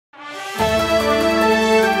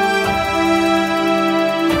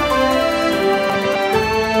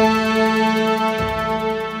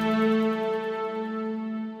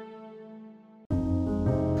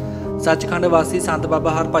सचखंड वासी संत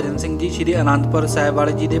बाबा हरभजन सिंह जी श्री आनंदपुर साहिब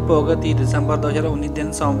वाले जी के भोग 30 दिसंबर 2019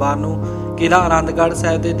 दिन सोमवार को किला आनंदगढ़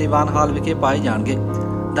साहिब के दीवान हाल विखे पाए जाएंगे।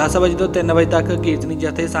 10 बजे तो 3 बजे तक कीर्तनी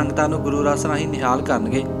जथे संगतां नूं गुरु रस राही निहाल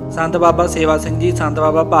करनगे। संत बाबा सेवा सिंह जी, संत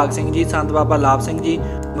बाबा भाग सिंह जी, संत बाबा लाभ सिंह जी,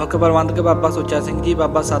 मुख प्रबंधक बाबा सुच्चा सिंह जी,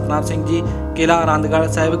 बाबा सतनाम सिंह जी, किला आनंदगढ़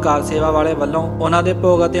साहिब कार सेवा वाले वालों उन्हां दे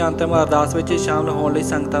भोग अते अंतिम अरदास विच शामिल होण लई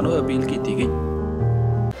संगतां नूं अपील कीती गई।